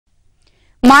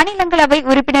மாநிலங்களவை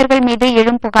உறுப்பினர்கள் மீது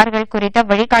எழும் புகார்கள் குறித்த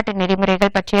வழிகாட்டு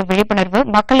நெறிமுறைகள் பற்றிய விழிப்புணர்வு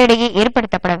மக்களிடையே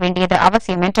ஏற்படுத்தப்பட வேண்டியது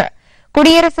அவசியம் என்று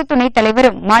குடியரசு துணைத்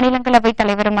தலைவரும் மாநிலங்களவைத்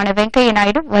தலைவருமான வெங்கையா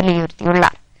நாயுடு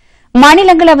வலியுறுத்தியுள்ளார்.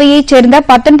 மாநிலங்களவையைச் சேர்ந்த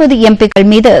 19 எம்பிக்கள்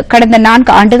மீது கடந்த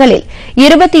 4 ஆண்டுகளில்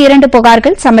 22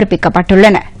 புகார்கள்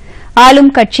சமர்ப்பிக்கப்பட்டுள்ளன.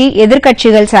 ஆளும் கட்சி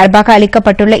எதிர்க்கட்சிகள் சார்பாக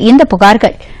அளிக்கப்பட்டுள்ள இந்த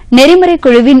புகார்கள் நெறிமுறை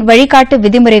குழுவின் வழிகாட்டு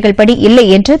விதிமுறைகள்படி இல்லை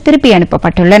என்று திருப்பி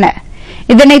அனுப்பப்பட்டுள்ளன.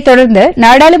 இதனைத் தொடர்ந்து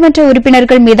நாடாளுமன்ற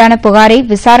உறுப்பினர்கள் மீதான புகாரை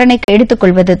விசாரணைக்கு எடுத்துக்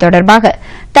கொள்வது தொடர்பாக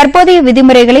தற்போதைய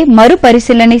விதிமுறைகளை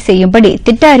மறுபரிசீலனை செய்யும்படி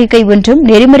திட்ட அறிக்கை ஒன்றும்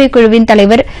நெறிமுறை குழுவின்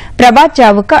தலைவர் பிரபாத்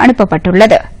ஜாவுக்கு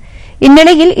அனுப்பப்பட்டுள்ளது.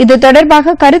 இந்நிலையில் இது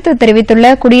தொடர்பாக கருத்து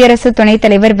தெரிவித்துள்ள குடியரசு துணைத்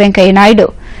தலைவர் வெங்கையா நாயுடு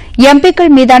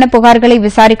எம்பிக்கள் மீதான புகார்களை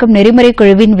விசாரிக்கும் நெறிமுறை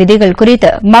குழுவின் விதிகள்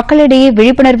குறித்து மக்களிடையே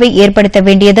விழிப்புணர்வை ஏற்படுத்த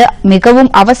வேண்டியது மிகவும்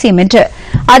அவசியம் என்று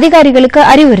அதிகாரிகளுக்கு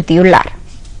அறிவுறுத்தியுள்ளார்.